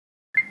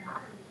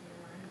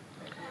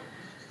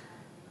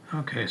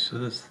Okay, so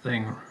this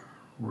thing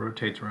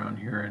rotates around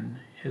here and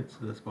hits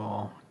this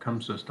ball,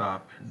 comes to a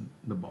stop, and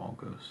the ball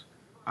goes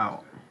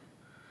out.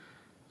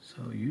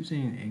 So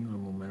using angular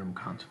momentum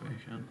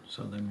conservation,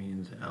 so that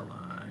means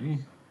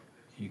Li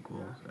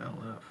equals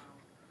Lf.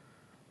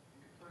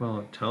 Well,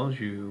 it tells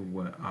you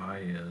what I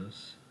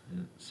is.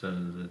 It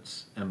says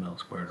it's ml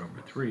squared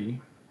over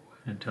 3,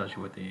 and it tells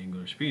you what the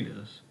angular speed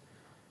is.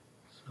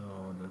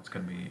 So that's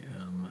going to be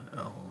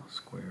ml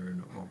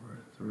squared over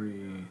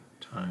 3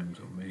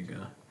 times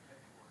omega.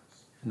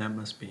 And that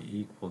must be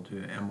equal to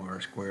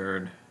mr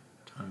squared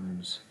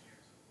times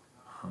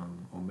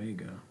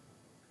omega.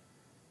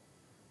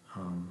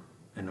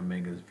 And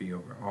omega is v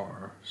over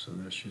r, so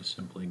that's just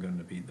simply going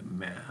to be the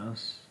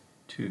mass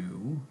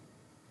 2.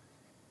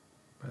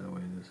 By the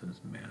way, this is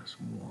mass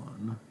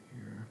 1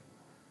 here.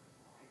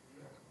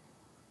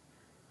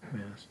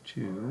 Mass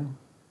 2.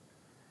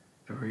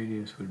 The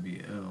radius would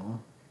be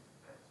L.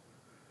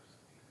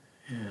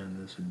 And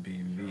this would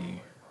be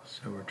v.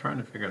 So we're trying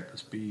to figure out the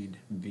speed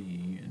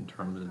v in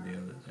terms of the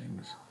other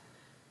things.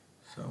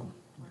 So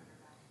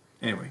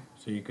anyway,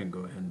 so you can go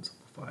ahead and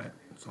simplify it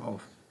and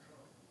solve.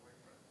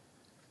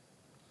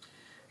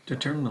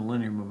 Determine the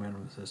linear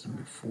momentum of the system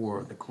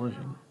before the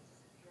collision.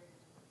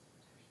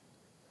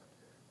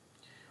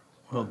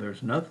 Well,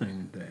 there's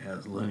nothing that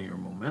has linear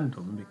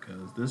momentum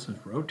because this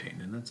is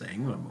rotating. That's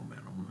angular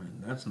momentum,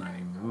 and that's not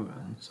even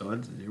moving, so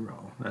that's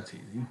 0. That's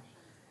easy.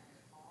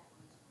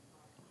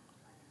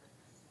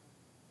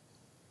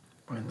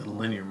 Find the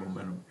linear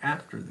momentum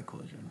after the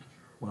collision.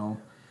 Well,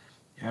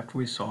 after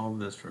we solve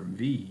this for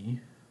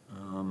v,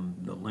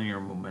 the linear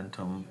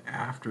momentum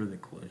after the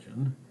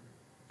collision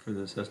for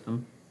the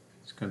system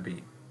is going to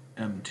be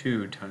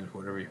m2 times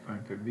whatever you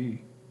find for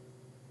v.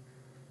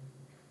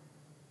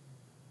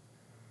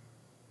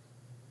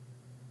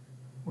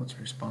 What's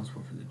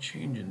responsible for the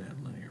change in that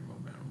linear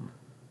momentum?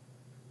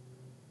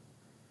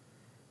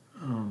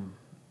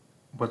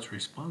 What's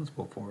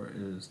responsible for it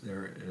is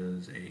there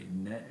is a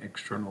net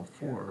external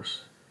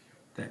force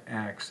that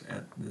acts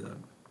at the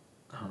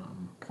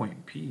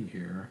point P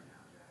here,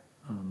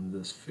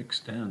 this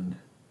fixed end.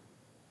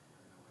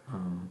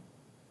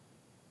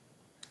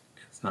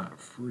 It's not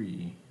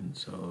free, and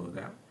so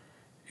that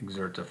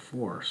exerts a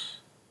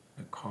force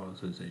that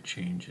causes a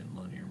change in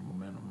linear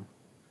momentum.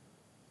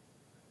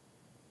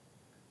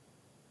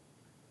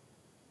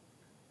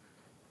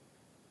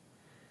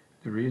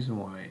 The reason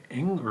why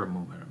angular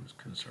momentum is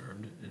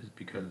conserved is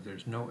because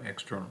there's no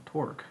external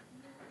torque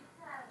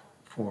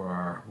for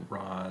our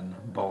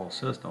rod ball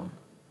system.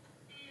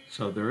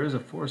 So there is a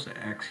force that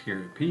acts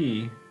here at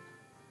P,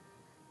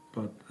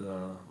 but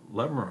the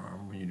lever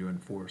arm, when you're doing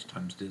force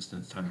times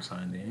distance times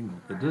sine of the angle,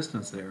 the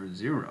distance there is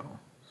 0,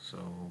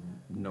 so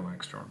no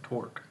external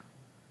torque.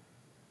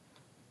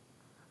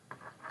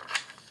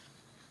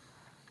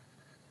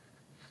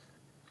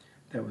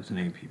 That was an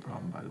AP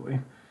problem, by the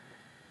way.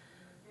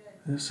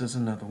 This is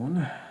another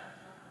one.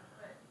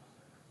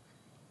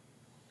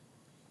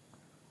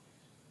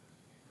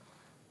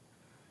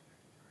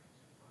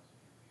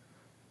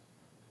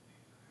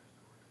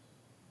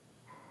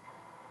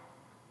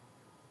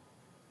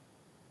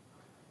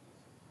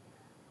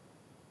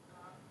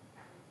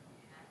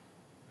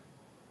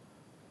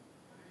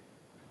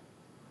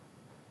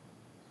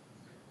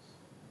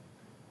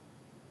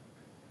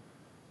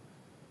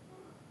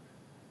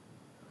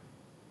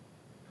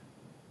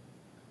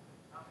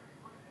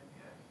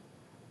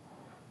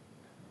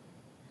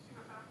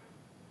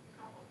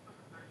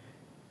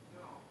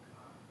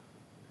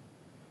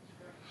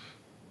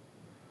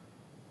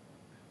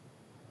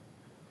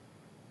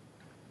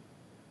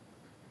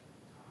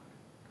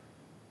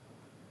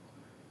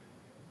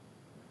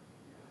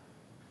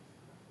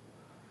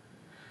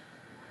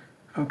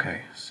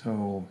 Okay,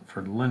 so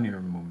for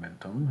linear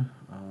momentum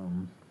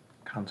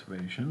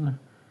conservation,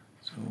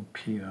 so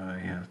PI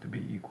has to be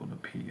equal to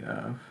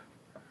PF.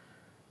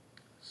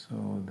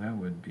 So that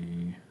would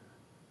be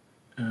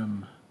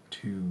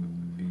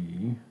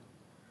M2V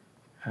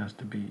has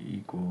to be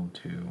equal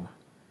to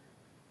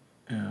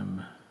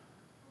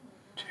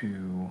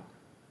M2V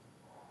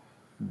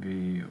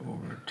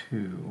over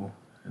 2,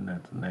 and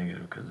that's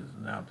negative because it's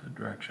in the opposite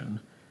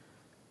direction,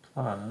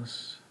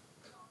 plus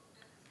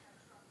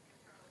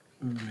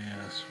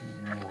mass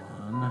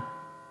 1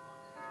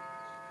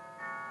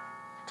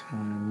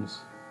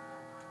 times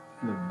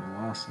the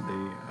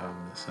velocity of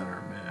the center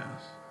of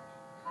mass.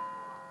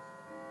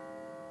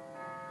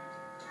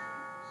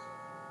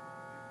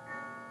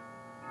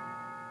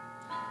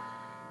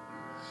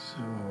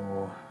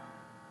 So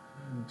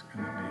it's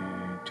going to be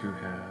 2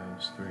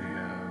 halves, 3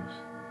 halves.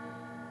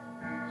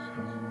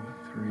 So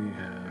 3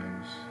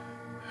 halves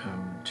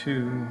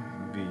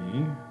M2V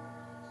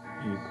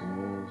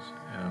equals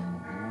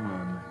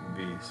M1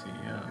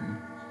 VCM.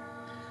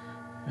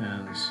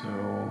 And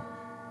so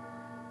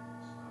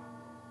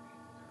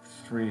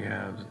 3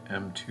 halves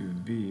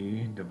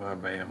M2V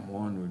divided by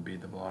M1 would be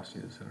the velocity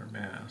of the center of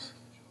mass.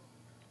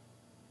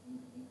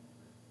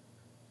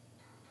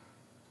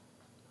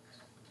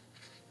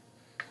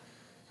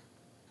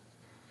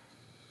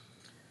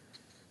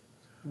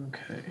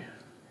 Okay.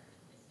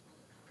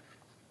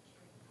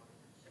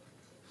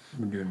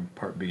 We're doing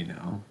part B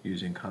now,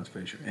 using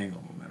conservation of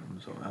angular momentum.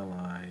 So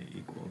Li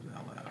equals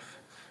Lf.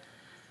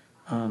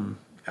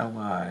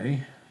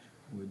 Li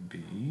would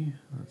be,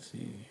 let's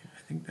see, I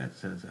think that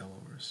says L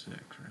over 6,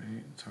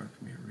 right? It's hard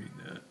for me to read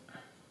that.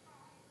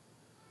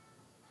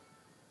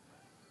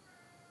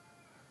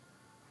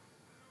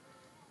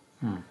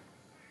 I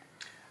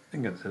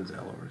think it says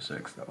L over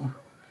 6 though.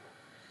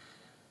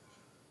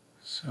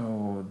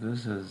 So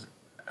this is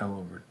L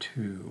over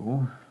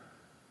 2,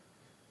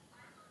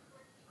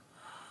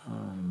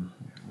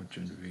 which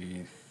would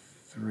be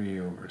 3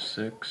 over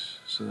 6.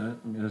 So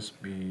that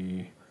must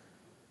be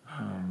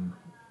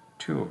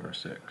 2 over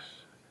 6.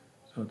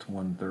 So it's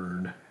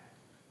 1/3,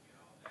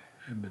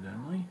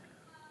 evidently.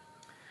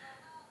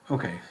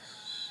 Okay,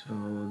 so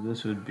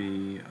this would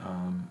be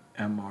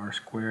mr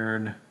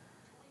squared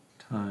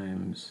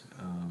times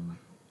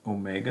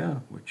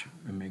omega, which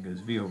omega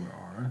is v over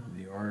r.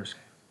 The r's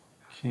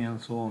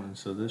cancel, and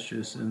so this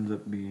just ends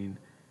up being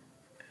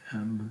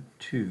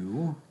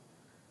m2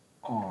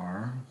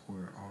 r,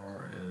 where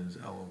r is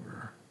L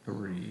over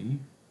 3,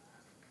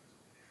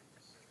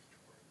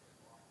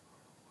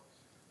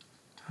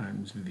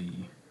 times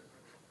v.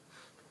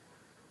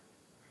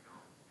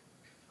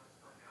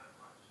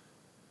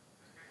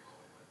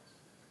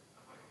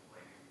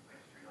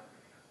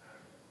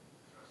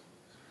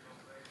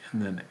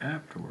 And then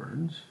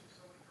afterwards,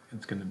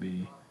 it's going to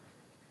be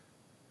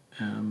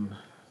m2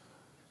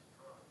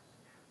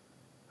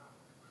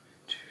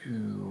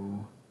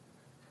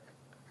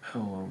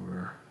 L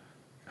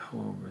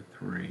over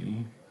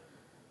 3,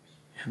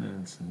 and then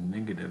it's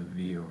negative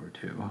v over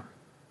 2.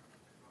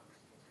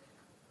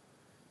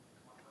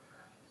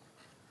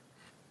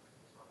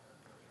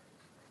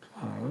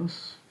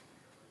 Plus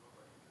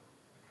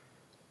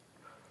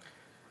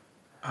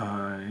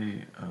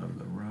I of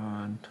the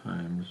rod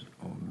times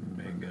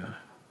omega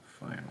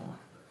final.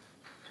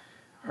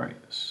 All right,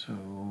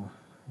 so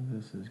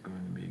this is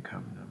going to be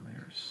common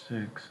denominator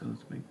 6. So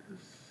let's make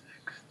this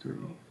 6,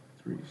 3,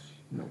 3,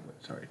 no,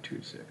 sorry,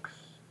 2, 6. Is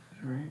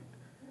that right?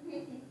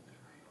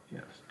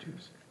 Yes, 2,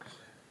 6.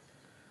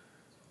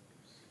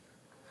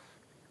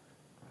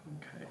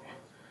 Okay.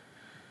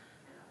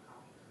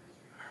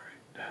 All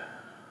right.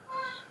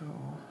 So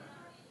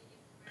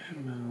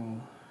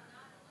ML.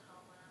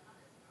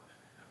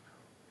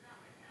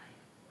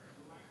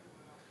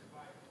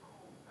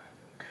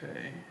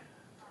 Okay.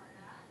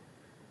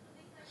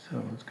 So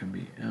it's going to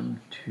be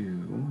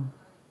M2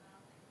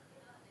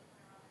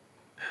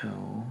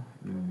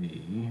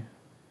 LV.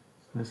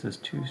 This is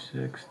 2,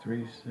 6,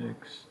 3,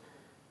 6.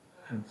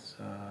 That's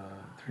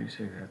 3,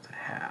 6. That's a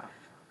half.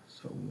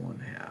 So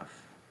 1/2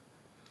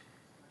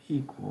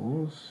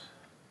 equals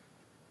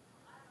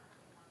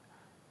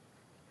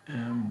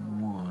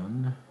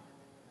M1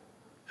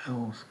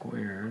 L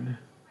squared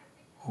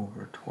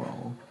over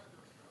 12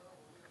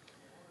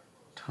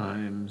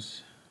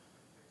 times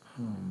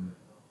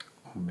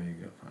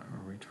omega final.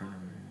 Are we trying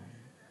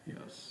to?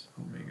 Yes,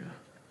 omega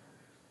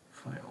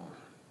final.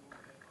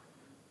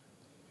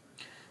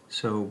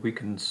 So we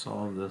can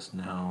solve this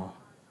now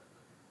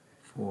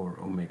for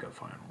omega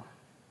final.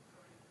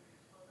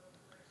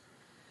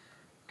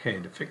 Okay,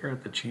 to figure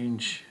out the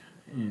change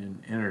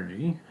in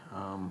energy,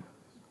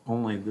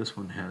 only this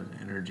one has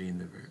energy in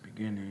the very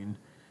beginning,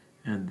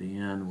 and the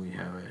end we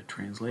have a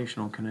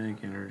translational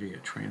kinetic energy, a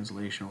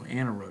translational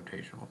and a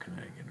rotational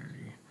kinetic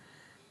energy.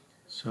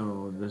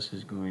 So this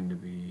is going to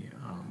be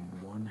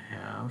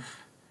 1/2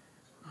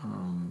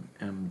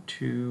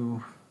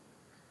 m2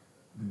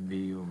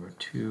 v over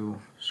 2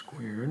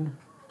 squared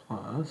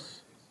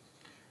plus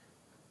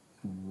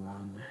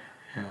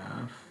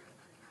 1/2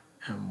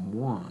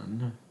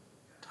 m1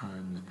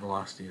 times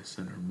velocity of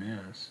center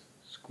mass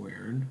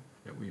squared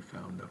that we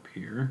found up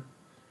here,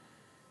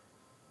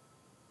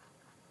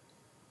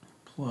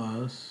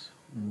 plus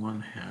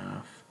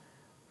 1/2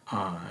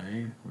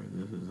 I, where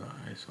this is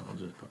I, so I'll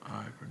just put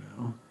I for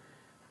now,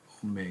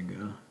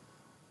 omega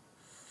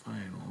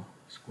final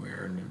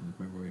squared, and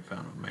remember we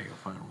found omega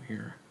final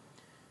here.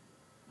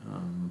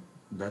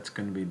 That's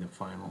going to be the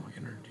final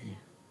energy,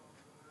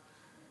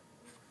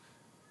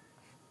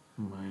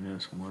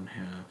 minus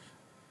 1/2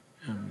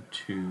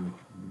 m2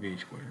 v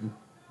squared.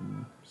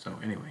 So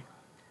anyway,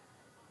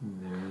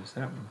 there's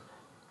that one.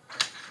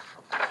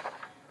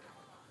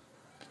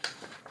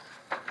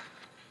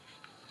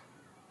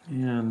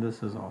 And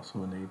this is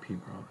also an AP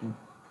problem.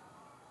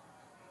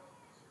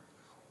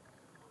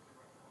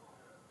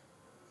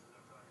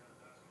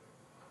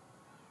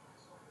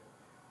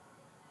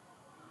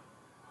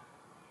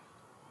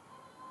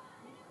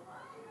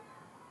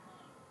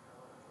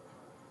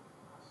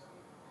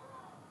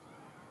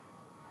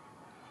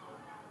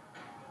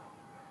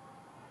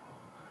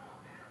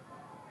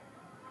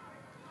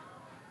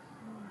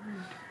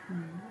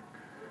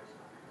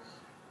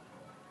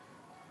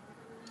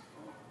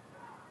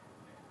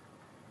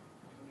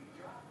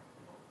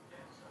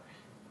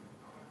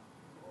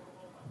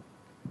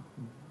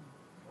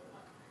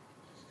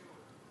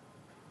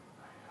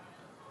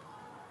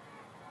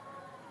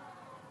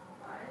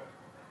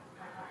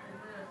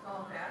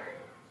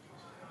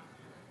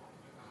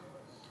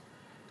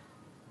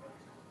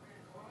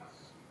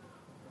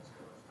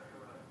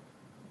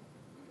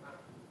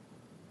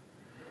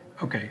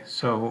 Okay,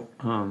 so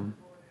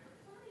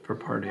for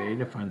part A,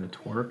 to find the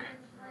torque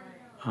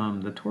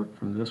from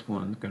this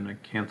one is going to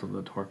cancel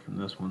the torque from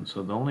this one,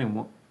 so the only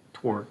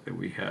torque that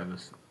we have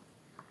is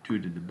due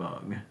to the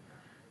bug.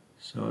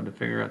 So to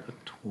figure out the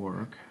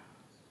torque,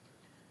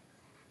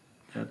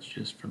 that's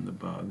just from the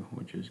bug,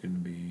 which is going to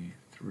be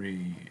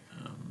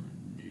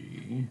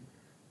 3mg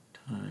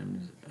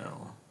times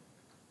L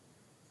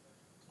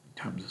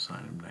times the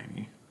sine of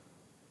 90.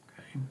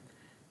 Okay.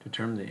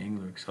 Determine the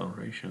angular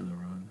acceleration of the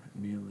rod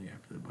immediately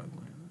after the bug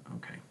landed.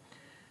 Okay.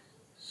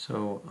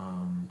 So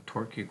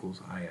torque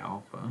equals I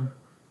alpha.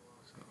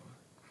 So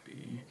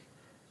B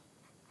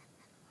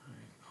I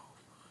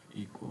alpha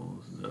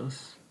equals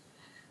this.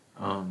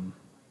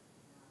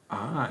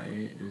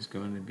 I is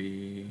going to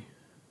be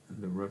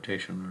the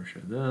rotational inertia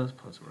of this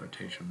plus the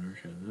rotational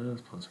inertia of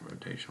this plus the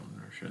rotational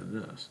inertia of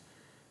this.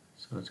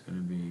 So it's going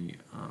to be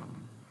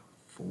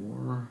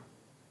 4m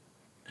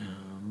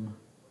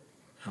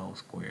L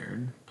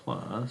squared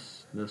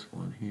plus this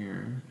one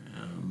here,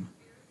 m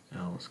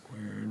L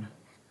squared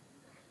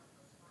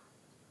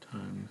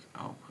times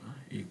alpha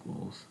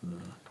equals the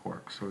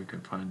torque. So we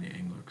could find the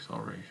angular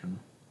acceleration.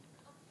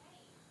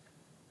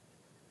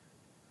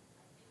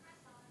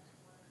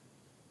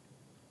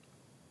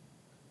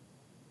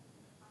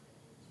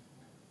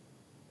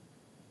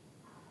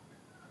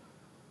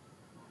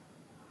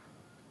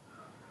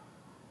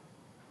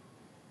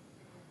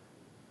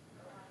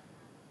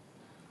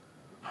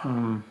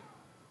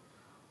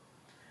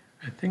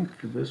 I think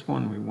for this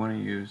one we want to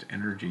use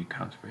energy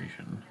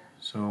conservation.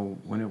 So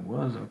when it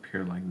was up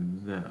here like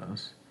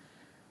this,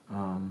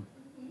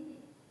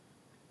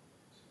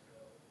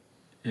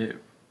 it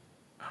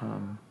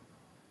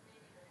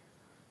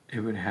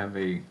would have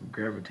a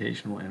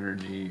gravitational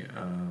energy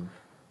of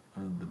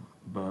the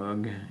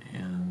bug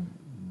and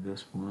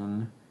this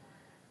one,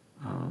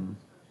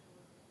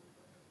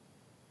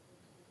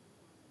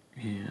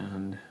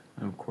 and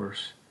of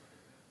course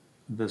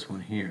this one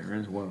here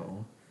as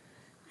well.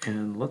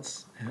 And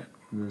let's hit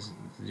this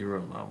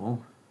 0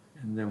 level,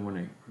 and then when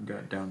it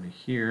got down to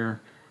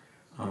here,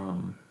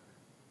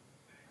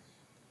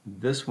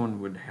 this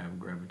one would have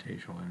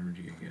gravitational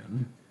energy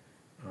again.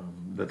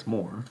 That's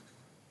more,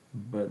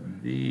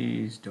 but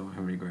these don't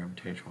have any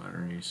gravitational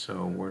energy.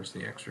 So where's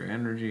the extra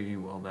energy?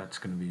 Well, that's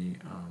going to be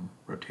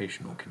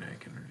rotational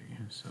kinetic energy.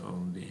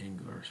 So the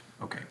angular,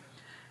 okay,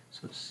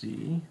 so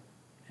C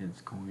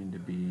is going to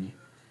be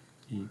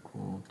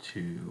equal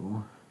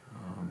to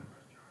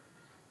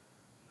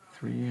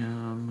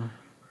 3m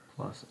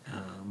plus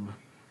m,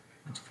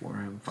 that's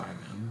 4m,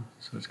 5m,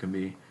 so it's going to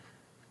be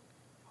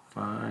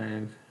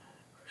 5mg,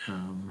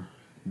 and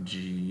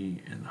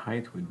the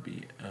height would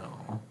be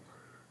L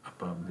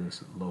above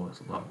this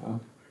lowest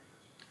level,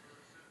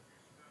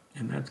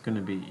 and that's going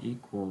to be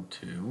equal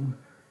to,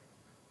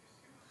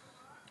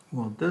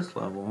 well, this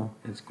level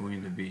is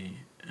going to be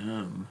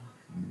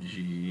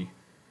mg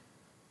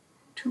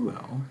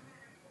 2L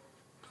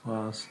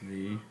plus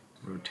the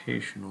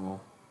rotational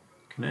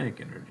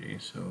kinetic energy,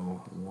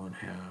 so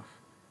 1/2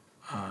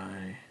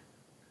 I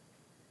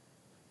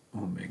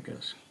omega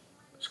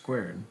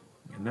squared,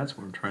 and that's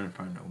what we're trying to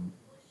find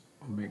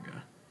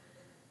omega.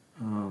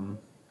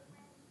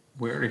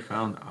 We already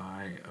found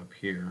I up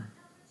here.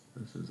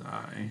 This is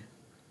I.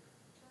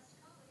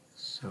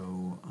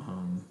 So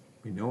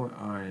we know what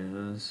I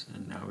is,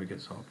 and now we can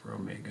solve for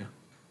omega.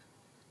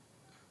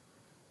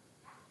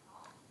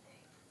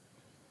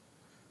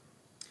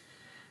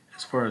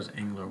 As far as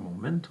angular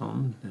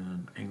momentum,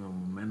 then angular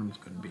momentum is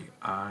going to be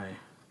I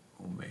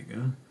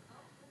omega.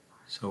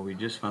 So we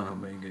just found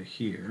omega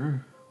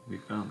here. We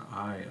found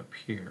I up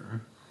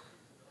here.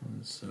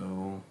 And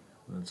so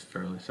that's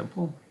fairly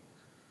simple.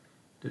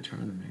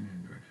 Determine the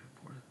magnitude direction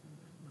of force.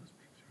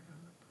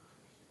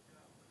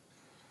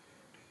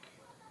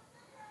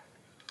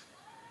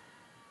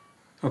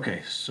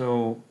 Okay,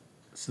 so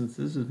since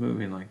this is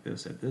moving like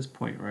this, at this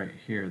point right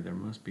here, there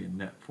must be a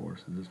net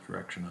force in this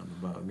direction on the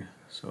bug.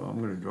 So I'm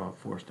going to draw a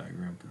force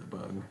diagram for the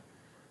bug.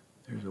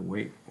 There's a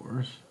weight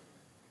force,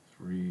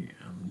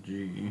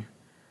 3mg,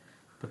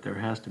 but there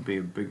has to be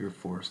a bigger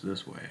force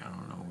this way. I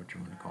don't know what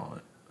you want to call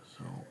it,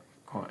 so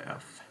call it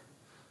F.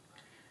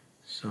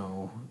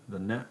 So the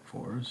net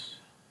force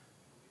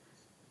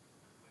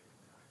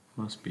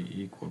must be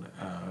equal to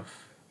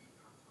F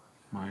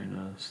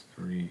minus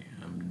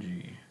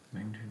 3mg.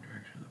 Magnitude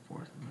direction of the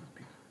force must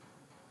be.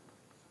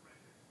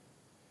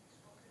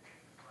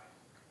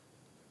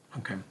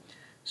 Okay,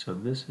 so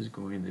this is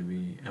going to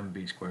be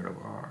mv squared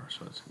over r,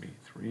 so it's going to be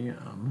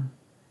 3m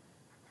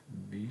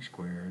v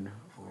squared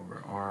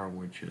over r,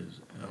 which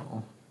is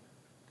L.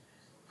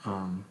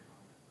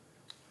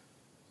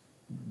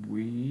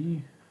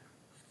 We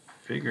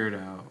figured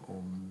out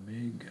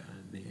omega,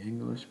 the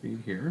angular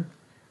speed here.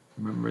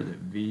 Remember that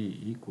v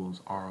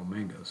equals r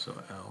omega,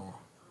 so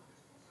L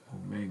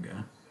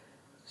omega.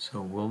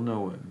 So we'll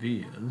know what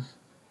v is.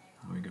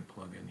 We can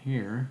plug in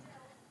here,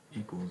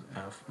 equals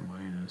F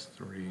minus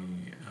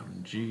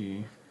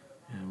 3mg,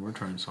 and we're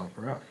trying to solve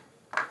for F.